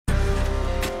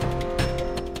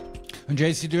On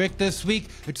JSE Direct this week,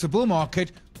 it's a bull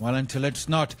market, well, until it's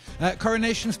not.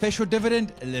 Coronation special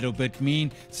dividend, a little bit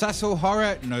mean. Sasso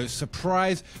horror, no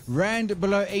surprise. Rand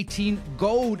below 18,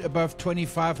 gold above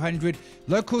 2,500.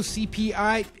 Local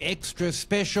CPI, extra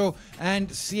special. And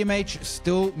CMH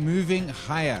still moving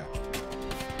higher.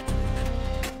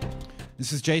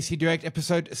 This is JSE Direct,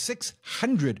 episode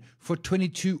 600 for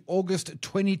 22 August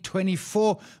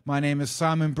 2024. My name is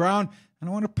Simon Brown, and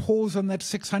I want to pause on that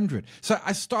 600. So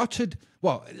I started,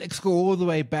 well, let's go all the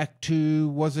way back to,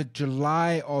 was it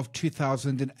July of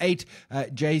 2008?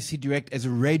 JSE Direct as a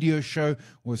radio show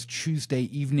was Tuesday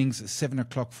evenings, 7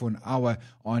 o'clock for an hour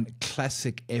on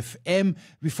Classic FM.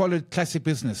 We followed Classic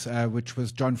Business, which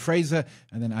was John Fraser,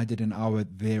 and then I did an hour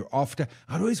thereafter.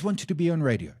 I'd always wanted to be on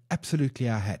radio. Absolutely,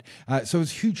 I had. So it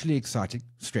was hugely exciting,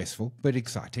 stressful, but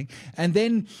exciting. And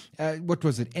then, what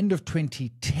was it, end of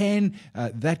 2010,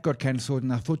 that got cancelled,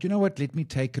 and I thought, you know what, let me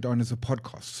take it on as a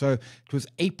podcast. So it was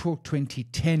April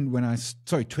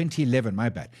 2011, my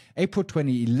bad. April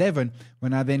 2011,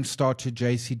 when I then started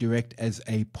JSE Direct as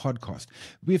a podcast.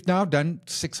 We've now done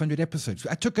 600 episodes.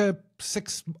 I took a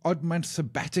 6-odd-month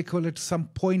sabbatical at some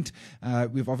point.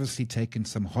 We've obviously taken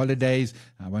some holidays.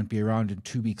 I won't be around in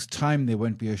 2 weeks' time. There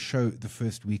won't be a show the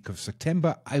first week of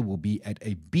September. I will be at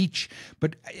a beach.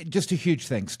 But just a huge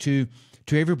thanks to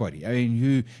everybody. I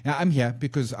mean, I'm here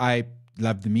because I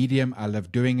love the medium. I love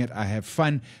doing it. I have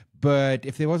fun. But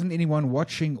if there wasn't anyone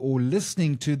watching or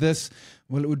listening to this,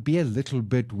 well, it would be a little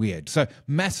bit weird. So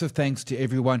massive thanks to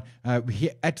everyone. We're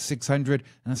here at 600.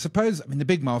 And the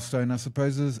big milestone, I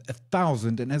suppose, is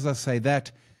 1,000. And as I say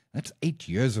that, that's 8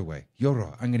 years away.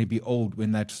 Yoro, I'm going to be old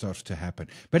when that starts to happen.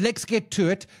 But let's get to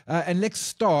it. And let's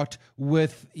start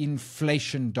with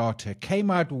inflation data. Came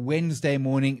out Wednesday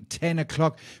morning, 10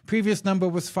 o'clock. Previous number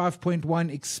was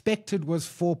 5.1. Expected was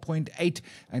 4.8.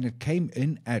 And it came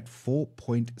in at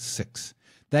 4.6.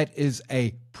 That is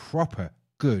a proper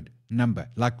good number,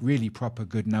 like really proper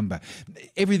good number.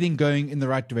 Everything going in the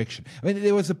right direction. I mean,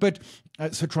 there was a bit,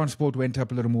 so transport went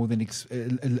up a little more than,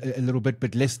 a little bit,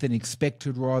 but less than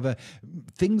expected rather.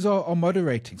 Things are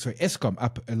moderating. So Eskom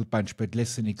up a bunch, but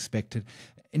less than expected.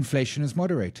 Inflation is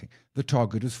moderating. The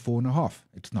target is 4.5.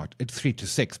 It's not. It's 3 to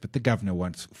 6, but the governor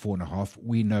wants 4.5.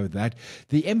 We know that.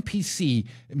 The MPC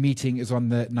meeting is on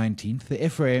the 19th. The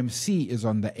FOMC is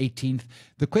on the 18th.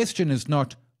 The question is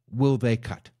not, will they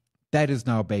cut? That is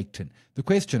now baked in. The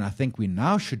question I think we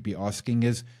now should be asking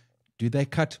is, do they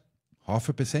cut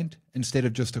 0.5% instead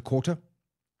of just a quarter?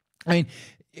 I mean,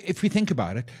 if we think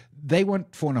about it, they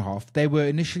want 4.5. They were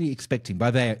initially expecting,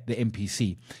 by the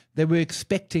MPC, they were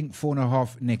expecting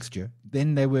 4.5 next year.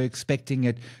 Then they were expecting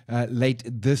it late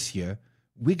this year.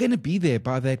 We're going to be there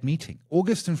by that meeting.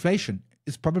 August inflation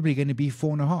is probably going to be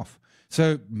 4.5.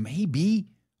 So maybe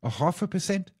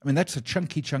 0.5%. I mean, that's a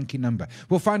chunky number.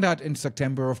 We'll find out in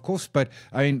September, of course, but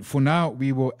I mean, for now,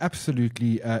 we will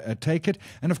absolutely take it.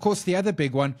 And of course, the other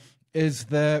big one is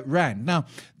the Rand. Now,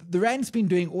 the Rand's been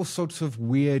doing all sorts of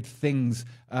weird things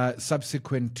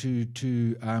subsequent to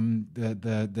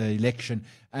the election.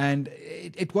 And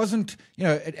it wasn't,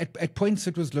 at points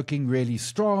it was looking really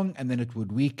strong, and then it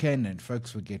would weaken and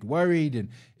folks would get worried. And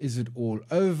is it all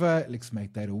over? Let's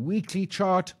make that a weekly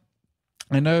chart.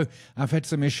 I know I've had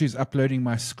some issues uploading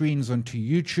my screens onto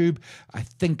YouTube. I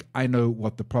think I know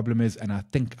what the problem is, and I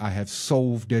think I have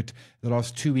solved it the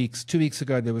last 2 weeks. 2 weeks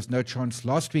ago, there was no chance.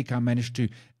 Last week, I managed to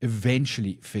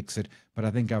eventually fix it, but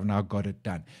I think I've now got it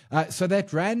done. So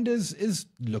that Rand is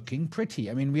looking pretty.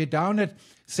 I mean, we're down at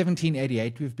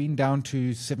 1788. We've been down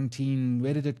to 17.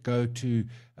 Where did it go to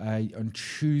on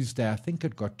Tuesday? I think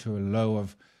it got to a low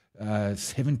of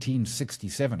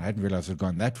 1767. I hadn't realized it had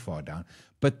gone that far down.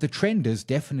 But the trend is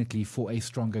definitely for a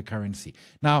stronger currency.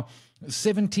 Now,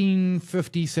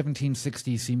 1750,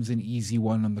 1760 seems an easy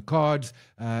one on the cards.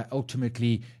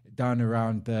 Ultimately, down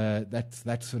around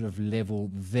that sort of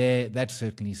level there, that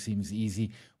certainly seems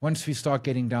easy. Once we start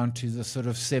getting down to the sort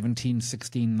of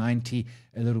 1690,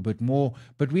 a little bit more.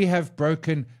 But we have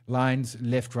broken lines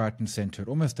left, right, and center. It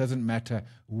almost doesn't matter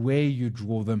where you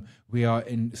draw them. We are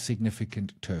in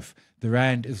significant turf. The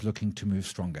Rand is looking to move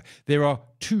stronger. There are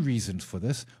two reasons for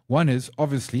this. One is,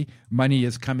 obviously, money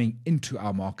is coming into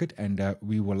our market, and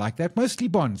we will like that. Mostly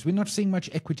bonds. We're not seeing much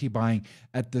equity buying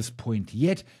at this point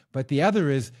yet. But the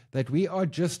other is that we are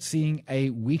just seeing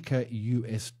a weaker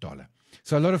US dollar.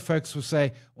 So a lot of folks will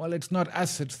say, well, it's not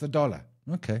us, it's the dollar.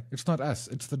 Okay, it's not us,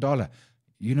 it's the dollar.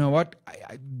 you know what,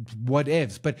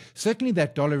 whatevs. But certainly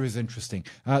that dollar is interesting.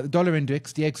 The dollar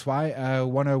index, DXY,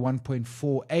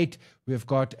 101.48. We've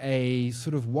got a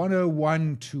sort of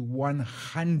 101 to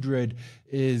 100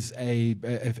 is a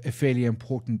fairly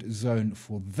important zone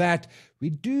for that. We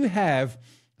do have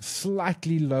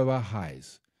slightly lower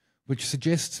highs, which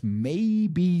suggests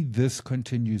maybe this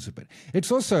continues a bit.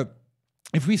 It's also,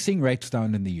 if we're seeing rates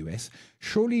down in the US,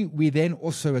 surely we then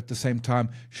also at the same time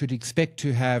should expect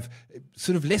to have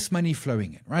sort of less money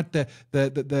flowing in, right? The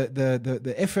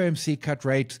FOMC cut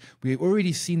rates, we've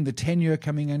already seen the 10-year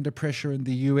coming under pressure in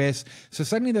the US. So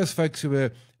suddenly those folks who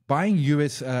were buying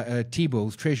US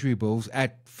T-bills, treasury bills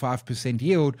at 5%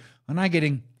 yield are now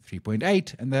getting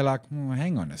 3.8, and they're like,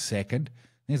 hang on a second.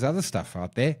 There's other stuff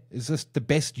out there. Is this the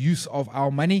best use of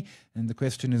our money? And the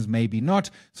question is maybe not.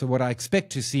 So what I expect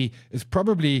to see is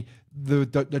probably the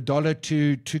dollar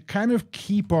to kind of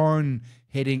keep on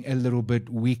heading a little bit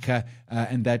weaker,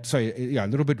 a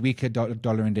little bit weaker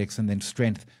dollar index, and then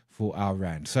strength for our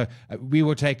rand. So we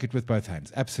will take it with both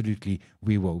hands. Absolutely,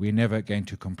 we will. We're never going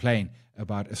to complain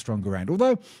about a stronger rand.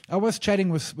 Although I was chatting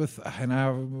with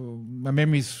my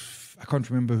memories, I can't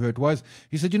remember who it was.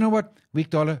 He said, you know what?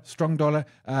 Weak dollar, strong dollar.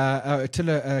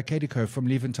 Attila Kadiko from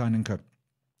Leventine & Co.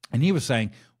 And he was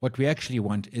saying what we actually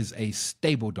want is a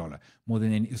stable dollar more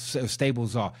than any stable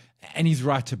ZAR. And he's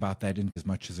right about that, in as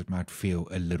much as it might feel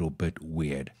a little bit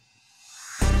weird.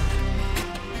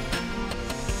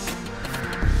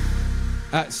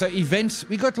 So events,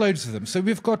 we got loads of them. So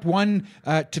we've got one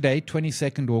today,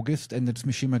 22nd August, and it's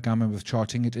Mishima Gama with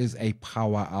charting. It is a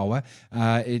power hour.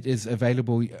 It is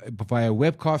available via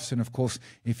webcast. And of course,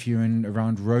 if you're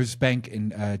around Rosebank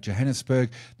in Johannesburg,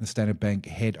 the Standard Bank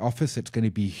head office, it's going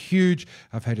to be huge.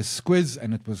 I've had a squiz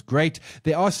and it was great.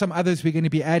 There are some others we're going to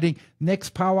be adding.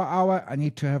 Next power hour, I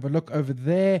need to have a look over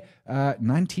there.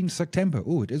 19th September.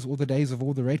 Oh, it is all the days of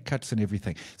all the rate cuts and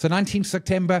everything. So 19th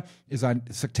September is our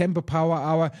September power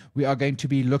hour. We are going to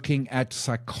be looking at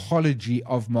psychology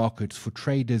of markets for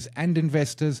traders and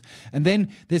investors. And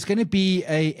then there's going to be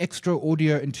a extra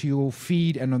audio into your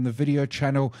feed and on the video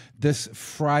channel this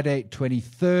Friday,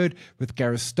 23rd, with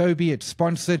Gareth Stobie. It's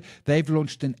sponsored. They've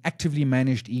launched an actively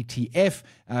managed ETF.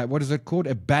 What is it called?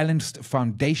 A balanced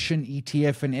foundation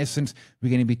ETF, in essence. We're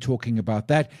going to be talking about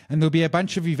that. And there'll be a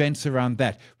bunch of events around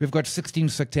that. We've got 16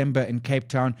 September in Cape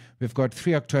Town. We've got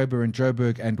 3 October in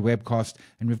Joburg and Webcast.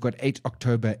 And we've got 8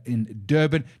 October in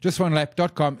Durban.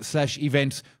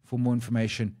 JustOneLap.com/events for more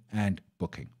information and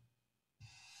booking.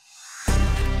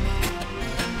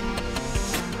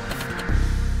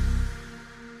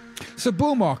 So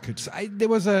bull markets. There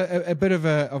was a bit of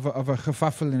a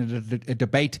kerfuffle and a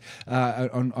debate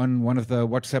on one of the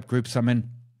WhatsApp groups I'm in.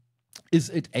 Is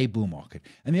it a bull market?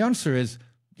 And the answer is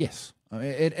yes.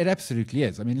 It absolutely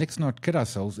is. I mean, let's not kid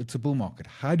ourselves. It's a bull market.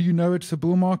 How do you know it's a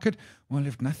bull market? Well,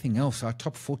 if nothing else, our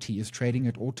top 40 is trading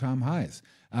at all-time highs.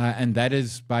 And that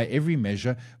is, by every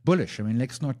measure, bullish. I mean,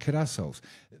 let's not kid ourselves.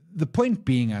 The point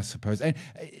being, I suppose,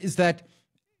 is that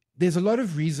there's a lot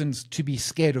of reasons to be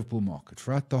scared of bull markets,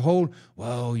 right? The whole,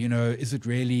 well, is it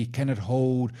really? Can it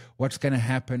hold? What's going to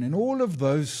happen? And all of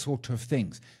those sort of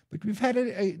things. But we've had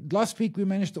last week we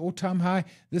managed the all-time high.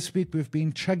 This week we've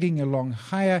been chugging along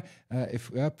higher. If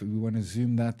we want to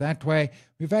zoom that way,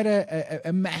 we've had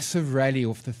a massive rally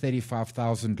off the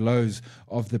 35,000 lows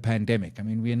of the pandemic. I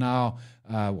mean, we're now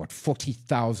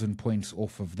 40,000 points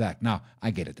off of that. Now,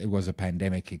 I get it. It was a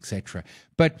pandemic, etc.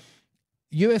 But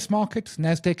US markets,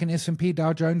 NASDAQ and S&P,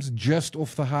 Dow Jones, just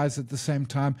off the highs at the same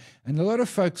time. And a lot of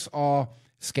folks are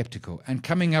skeptical and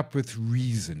coming up with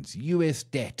reasons. US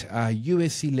debt,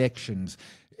 US elections,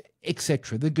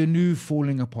 etc. The GNU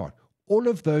falling apart. All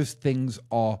of those things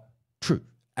are true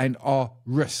and are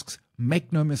risks.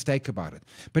 Make no mistake about it.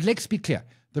 But let's be clear.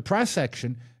 The price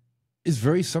action is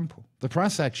very simple. The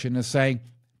price action is saying,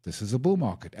 this is a bull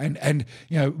market. And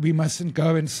we mustn't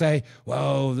go and say,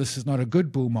 well, this is not a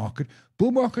good bull market.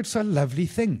 Bull markets are lovely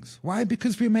things. Why?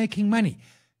 Because we're making money,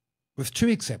 with 2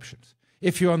 exceptions.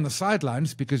 If you're on the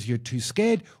sidelines because you're too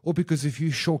scared, or because if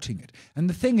you're shorting it. And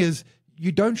the thing is,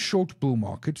 you don't short bull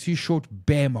markets, you short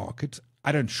bear markets.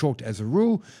 I don't short as a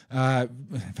rule.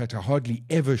 In fact, I hardly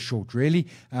ever short, really.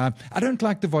 I don't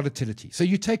like the volatility. So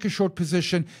you take a short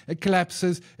position, it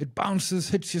collapses, it bounces,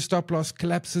 hits your stop loss,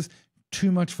 collapses. Too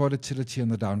much volatility on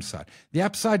the downside. The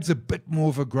upside's a bit more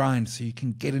of a grind, so you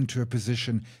can get into a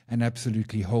position and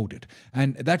absolutely hold it.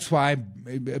 And that's why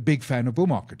I'm a big fan of bull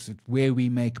markets. It's where we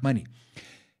make money.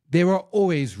 There are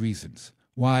always reasons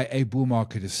why a bull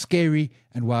market is scary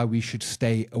and why we should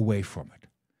stay away from it.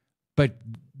 But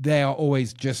they are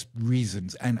always just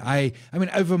reasons. And I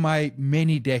mean, over my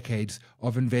many decades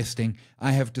of investing,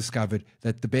 I have discovered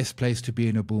that the best place to be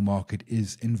in a bull market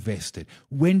is invested.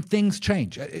 When things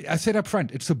change, I said up front,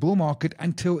 it's a bull market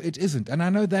until it isn't. And I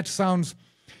know that sounds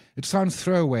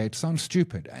throwaway, it sounds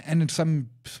stupid, and in some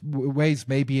ways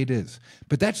maybe it is.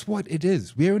 But that's what it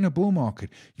is. We're in a bull market.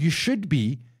 You should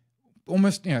be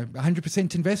almost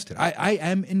 100% invested. I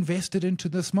am invested into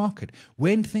this market.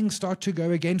 When things start to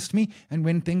go against me and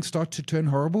when things start to turn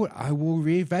horrible, I will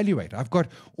reevaluate. I've got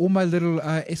all my little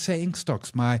SA Inc.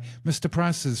 stocks, my Mr.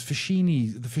 Prices, the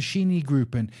Fashini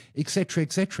Group, and etc.,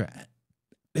 etc.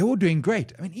 They're all doing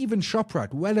great. I mean, even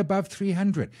ShopRite, well above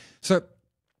 300. So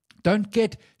don't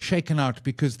get shaken out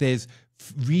because there's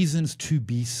reasons to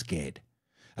be scared.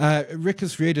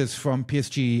 Rikus Reeders from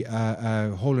PSG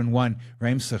Hole in One,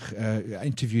 Ramsich,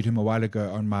 interviewed him a while ago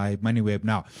on my MoneyWeb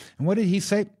Now. And what did he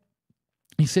say?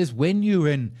 He says, when you're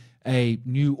in a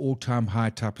new all-time high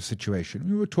type of situation,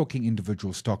 we were talking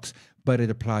individual stocks, but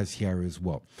it applies here as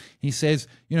well. He says,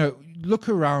 look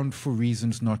around for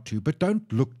reasons not to, but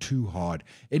don't look too hard.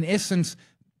 In essence,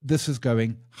 this is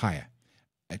going higher.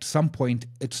 At some point,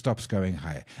 it stops going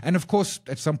higher. And of course,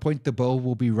 at some point, the bell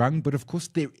will be rung. But of course,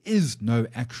 there is no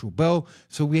actual bell.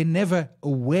 So we're never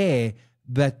aware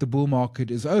that the bull market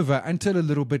is over until a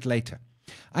little bit later.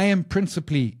 I am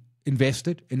principally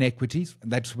invested in equities,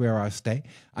 and that's where I stay.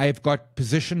 I have got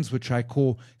positions which I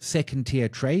call second-tier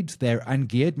trades. They're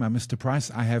ungeared. My Mr.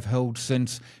 Price I have held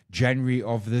since January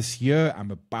of this year.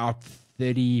 I'm about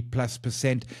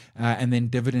 30+%, and then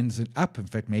dividends up, in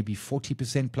fact, maybe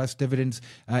 40% plus dividends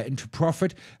into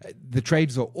profit. The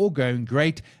trades are all going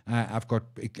great. I've got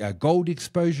gold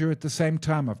exposure at the same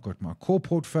time. I've got my core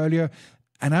portfolio,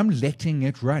 and I'm letting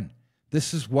it run.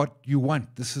 This is what you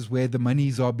want. This is where the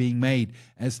monies are being made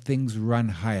as things run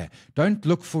higher. Don't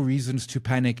look for reasons to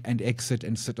panic and exit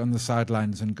and sit on the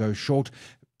sidelines and go short.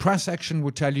 Price action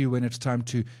will tell you when it's time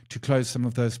to close some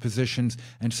of those positions,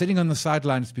 and sitting on the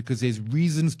sidelines because there's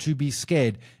reasons to be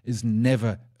scared is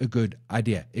never a good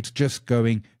idea. It's just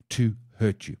going to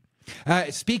hurt you.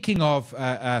 Speaking of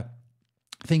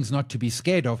things not to be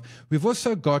scared of, we've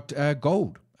also got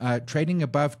gold. Trading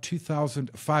above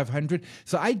 2,500.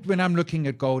 So when I'm looking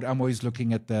at gold, I'm always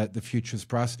looking at the futures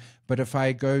price. But if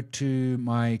I go to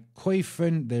my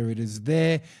Koifin, there it is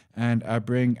there, and I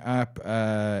bring up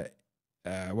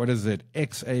what is it?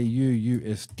 XAU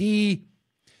USD.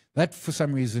 That, for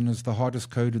some reason, is the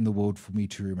hardest code in the world for me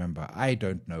to remember. I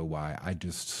don't know why. I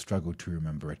just struggle to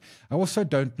remember it. I also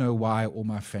don't know why all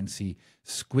my fancy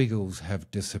squiggles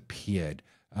have disappeared.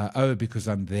 Because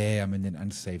I'm there. I'm in an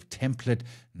unsaved template.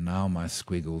 Now my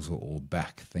squiggles are all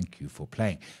back. Thank you for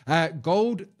playing.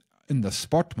 Gold in the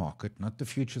spot market, not the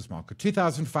futures market,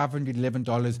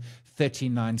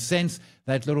 $2,511.39.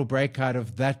 That little breakout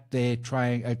of that there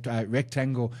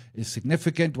rectangle is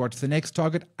significant. What's the next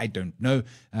target? I don't know.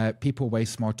 People way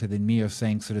smarter than me are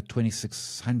saying sort of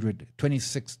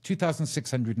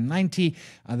 2,690.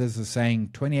 Others are saying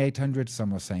 2,800.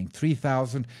 Some are saying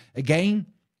 3,000. Again,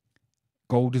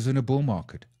 gold is in a bull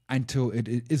market until it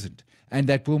isn't. And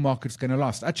that bull market's going to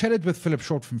last. I chatted with Philip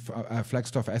Short from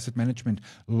Flagstaff Asset Management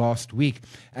last week,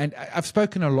 and I've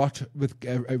spoken a lot with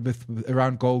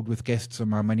around gold with guests on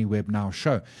my MoneyWeb Now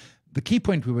show. The key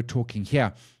point we were talking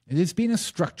here, there's been a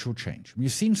structural change.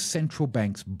 You've seen central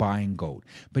banks buying gold,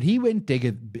 but he went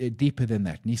deeper than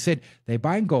that. And he said they're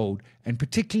buying gold, and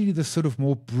particularly the sort of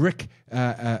more BRIC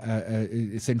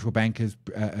central bankers,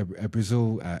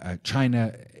 Brazil,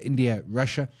 China, India,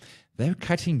 Russia, they're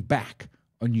cutting back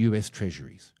on US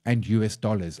treasuries and US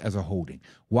dollars as a holding.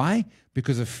 Why?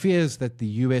 Because of fears that the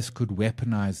US could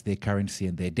weaponize their currency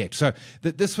and their debt. So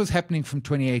this was happening from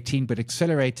 2018, but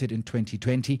accelerated in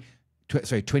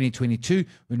 2022,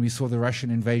 when we saw the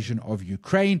Russian invasion of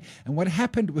Ukraine. And what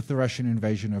happened with the Russian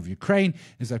invasion of Ukraine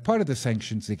is that part of the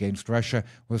sanctions against Russia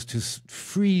was to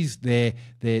freeze their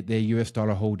US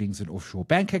dollar holdings in offshore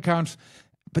bank accounts.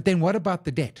 But then what about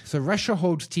the debt? So Russia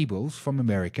holds T-bills from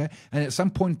America, and at some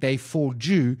point they fall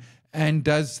due. And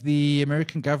does the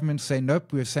American government say,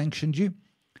 nope, we've sanctioned you?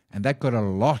 And that got a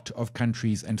lot of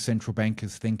countries and central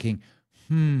bankers thinking,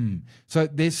 So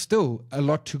there's still a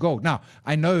lot to gold. Now,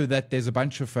 I know that there's a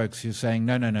bunch of folks who are saying,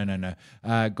 no.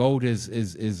 Gold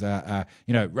is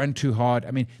run too hard.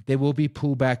 I mean, there will be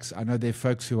pullbacks. I know there are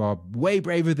folks who are way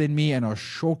braver than me and are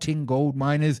shorting gold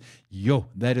miners.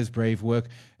 That is brave work.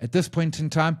 At this point in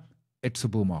time, it's a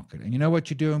bull market. And you know what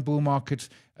you do in bull markets?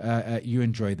 You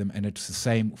enjoy them, and it's the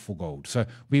same for gold. So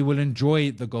we will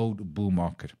enjoy the gold bull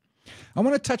market. I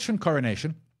want to touch on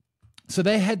Coronation. So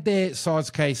they had their SARS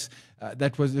case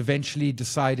that was eventually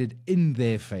decided in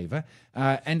their favor.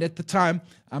 And at the time,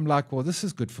 I'm like, well, this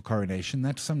is good for Coronation.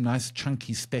 That's some nice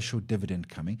chunky special dividend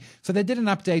coming. So they did an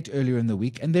update earlier in the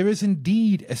week, and there is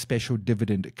indeed a special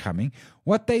dividend coming.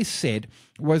 What they said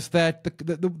was that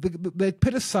they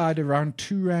put aside around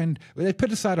R2, they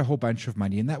put aside a whole bunch of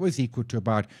money, and that was equal to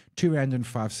about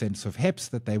R2.05 of HEPS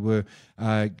that they were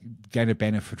going to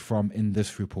benefit from in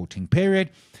this reporting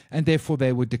period, and therefore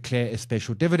they would declare a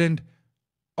special dividend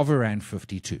of around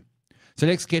 52. So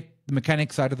let's get the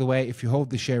mechanics out of the way. If you hold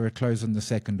the share at close on the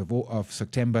 2nd of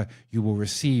September, you will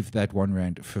receive that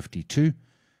R1.52.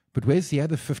 But where's the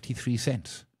other 53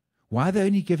 cents? Why are they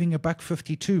only giving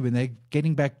 $1.52 when they're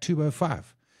getting back 2.05?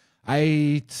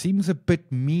 It seems a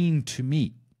bit mean to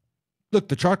me. Look,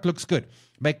 the chart looks good.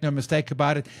 Make no mistake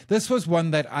about it. This was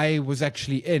one that I was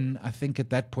actually in, I think,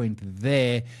 at that point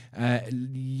there.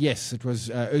 Yes, it was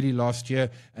early last year,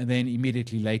 and then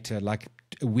immediately later, like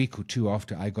a week or two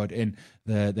after I got in,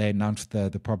 they announced the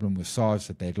problem with SARS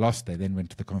that they'd lost. They then went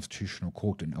to the Constitutional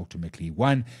Court and ultimately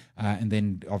won. And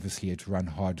then obviously it's run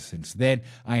hard since then.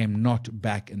 I am not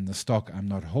back in the stock. I'm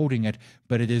not holding it,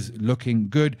 but it is looking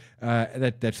good.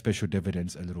 That special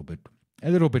dividend's a little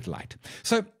bit light.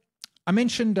 So I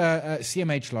mentioned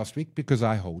CMH last week because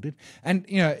I hold it. And,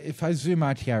 if I zoom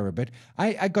out here a bit,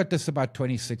 I got this about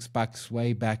 $26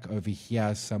 way back over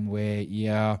here somewhere.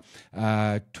 Yeah,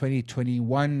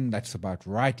 2021, that's about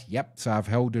right. Yep. So I've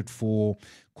held it for,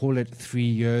 call it 3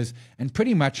 years, and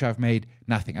pretty much I've made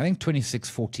nothing. I think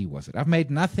 26.40 was it. I've made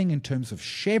nothing in terms of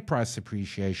share price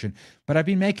appreciation, but I've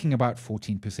been making about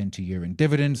 14% a year in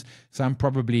dividends. So I'm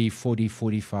probably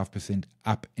 45%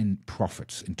 up in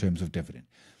profits in terms of dividend.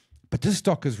 But this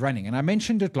stock is running, and I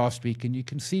mentioned it last week, and you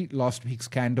can see last week's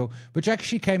candle, which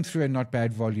actually came through a not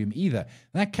bad volume either.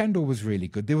 That candle was really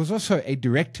good. There was also a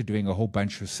director doing a whole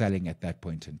bunch of selling at that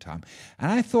point in time. And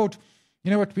I thought,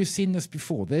 you know what, we've seen this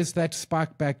before. There's that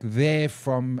spike back there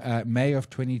from May of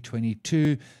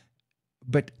 2022,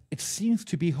 but it seems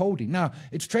to be holding. Now,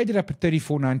 it's traded up at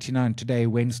 $34.99 today,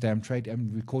 Wednesday.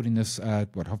 I'm recording this,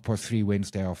 3:30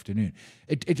 Wednesday afternoon.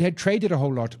 It had traded a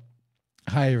whole lot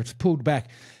higher. It's pulled back.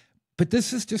 But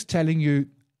this is just telling you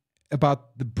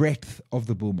about the breadth of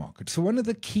the bull market. So one of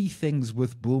the key things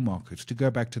with bull markets, to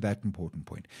go back to that important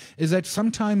point, is that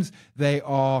sometimes they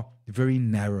are very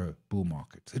narrow bull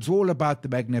markets. It's all about the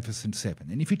Magnificent Seven.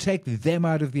 And if you take them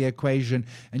out of the equation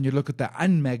and you look at the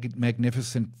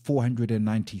unmagnificent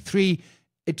 493,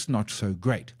 it's not so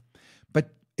great.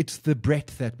 But it's the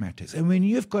breadth that matters. And when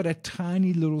you've got a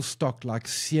tiny little stock like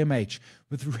CMH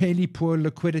with really poor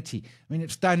liquidity, I mean,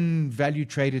 it's done value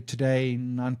traded today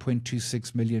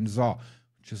 9.26 million ZAR,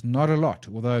 which is not a lot,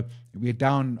 although we're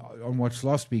down on what's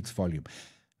last week's volume.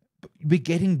 But we're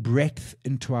getting breadth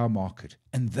into our market,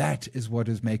 and that is what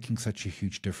is making such a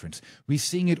huge difference. We're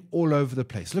seeing it all over the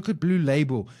place. Look at Blue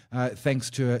Label, thanks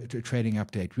to a trading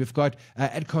update. We've got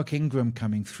Adcock Ingram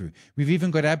coming through. We've even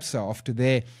got ABSA after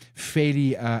their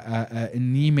fairly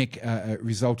anemic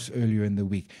results earlier in the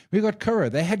week. We've got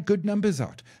Curro. They had good numbers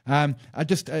out. I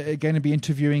just going to be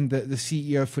interviewing the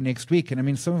CEO for next week, and I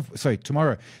mean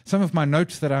tomorrow. Some of my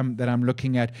notes that I'm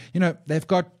looking at, they've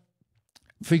got,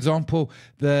 for example,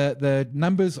 the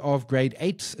numbers of grade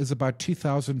 8s is about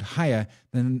 2,000 higher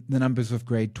than the numbers of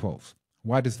grade 12s.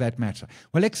 Why does that matter?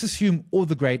 Well, let's assume all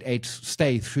the grade 8s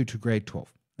stay through to grade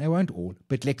 12. They won't all,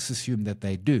 but let's assume that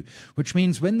they do, which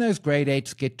means when those grade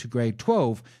 8s get to grade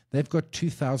 12, they've got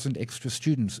 2,000 extra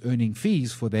students earning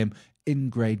fees for them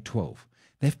in grade 12.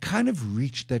 They've kind of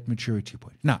reached that maturity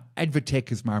point. Now,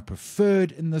 Advotech is my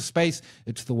preferred in the space.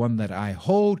 It's the one that I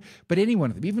hold. But any one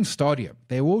of them, even Stadia,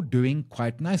 they're all doing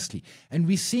quite nicely. And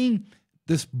we're seeing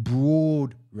this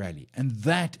broad rally. And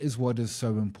that is what is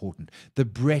so important, the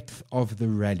breadth of the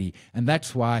rally. And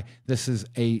that's why this is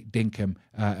a dinkum,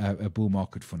 a bull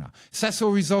market for now.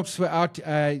 Sasol results were out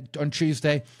on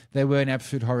Tuesday. They were an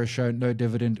absolute horror show. No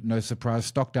dividend, no surprise.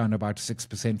 Stock down about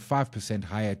 6%, 5%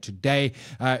 higher today.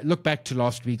 Look back to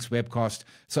last week's webcast,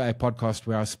 so a podcast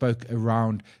where I spoke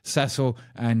around Sasol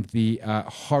and the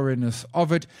horrorness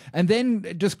of it. And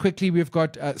then just quickly, we've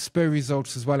got Spur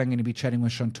results as well. I'm going to be chatting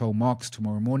with Chantal Marks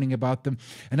tomorrow morning about them.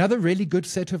 Another really good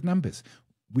set of numbers.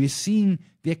 We're seeing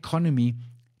the economy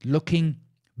looking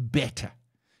better.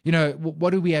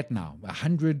 What are we at now?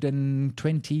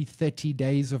 120, 30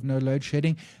 days of no load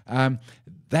shedding.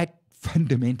 That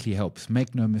fundamentally helps.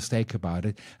 Make no mistake about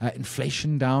it.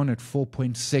 Inflation down at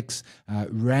 4.6.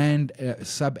 Rand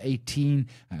sub 18.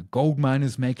 Gold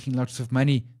miners making lots of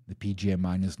money. The PGM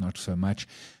miners not so much.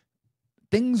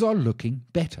 Things are looking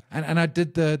better. And I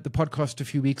did the podcast a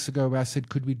few weeks ago where I said,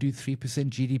 could we do 3%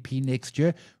 GDP next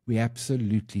year? We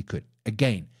absolutely could.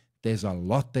 Again, there's a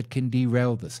lot that can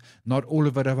derail this. Not all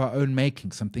of it of our own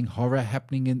making. Something horror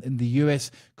happening in the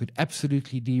US could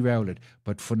absolutely derail it.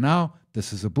 But for now,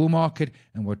 this is a bull market,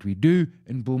 and what we do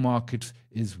in bull markets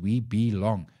is we be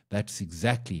long. That's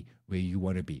exactly where you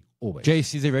want to be, always.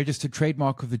 JSE is a registered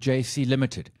trademark of the JSE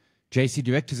Limited. JSE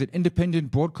Direct is an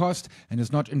independent broadcast and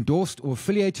is not endorsed or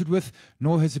affiliated with,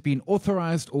 nor has it been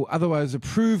authorized or otherwise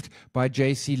approved by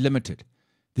JSE Limited.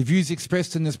 The views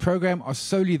expressed in this program are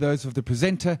solely those of the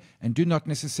presenter and do not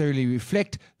necessarily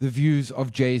reflect the views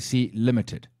of JSE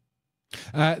Limited.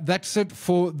 That's it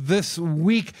for this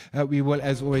week. We will,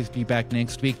 as always, be back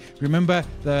next week. Remember,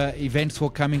 the events will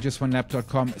come in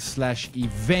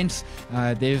justonelap.com/events.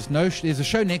 There's a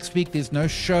show next week. There's no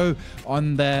show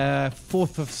on the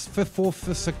 4th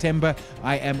of September.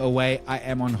 I am away. I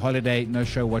am on holiday. No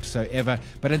show whatsoever.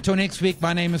 But until next week,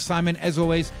 my name is Simon. As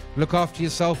always, look after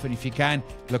yourself, and if you can,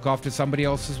 look after somebody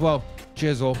else as well.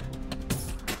 Cheers all.